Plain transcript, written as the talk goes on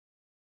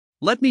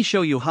Let me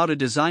show you how to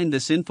design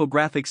this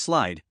infographic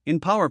slide in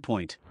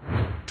PowerPoint.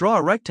 Draw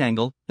a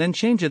rectangle, then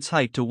change its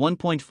height to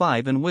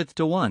 1.5 and width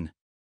to 1.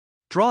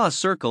 Draw a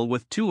circle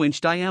with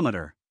 2-inch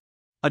diameter.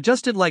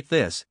 Adjust it like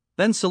this,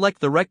 then select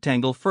the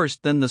rectangle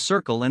first, then the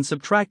circle, and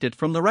subtract it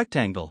from the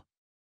rectangle.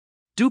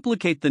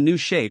 Duplicate the new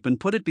shape and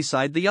put it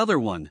beside the other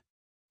one.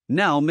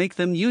 Now make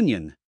them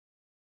union.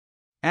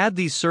 Add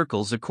these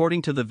circles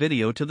according to the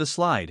video to the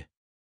slide.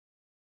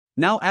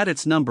 Now add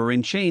its number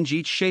and change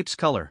each shape's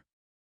color.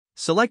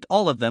 Select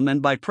all of them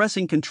and by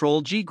pressing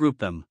Ctrl-G group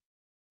them.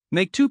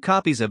 Make 2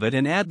 copies of it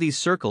and add these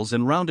circles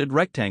and rounded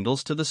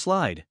rectangles to the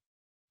slide.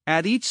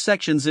 Add each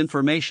section's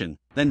information,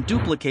 then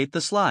duplicate the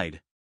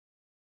slide.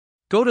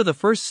 Go to the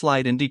first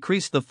slide and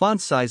decrease the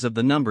font size of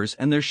the numbers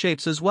and their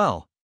shapes as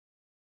well.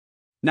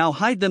 Now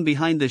hide them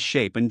behind this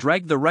shape and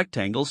drag the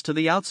rectangles to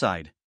the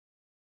outside.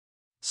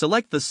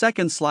 Select the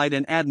second slide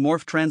and add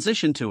morph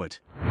transition to it.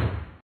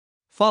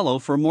 Follow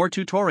for more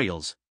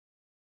tutorials.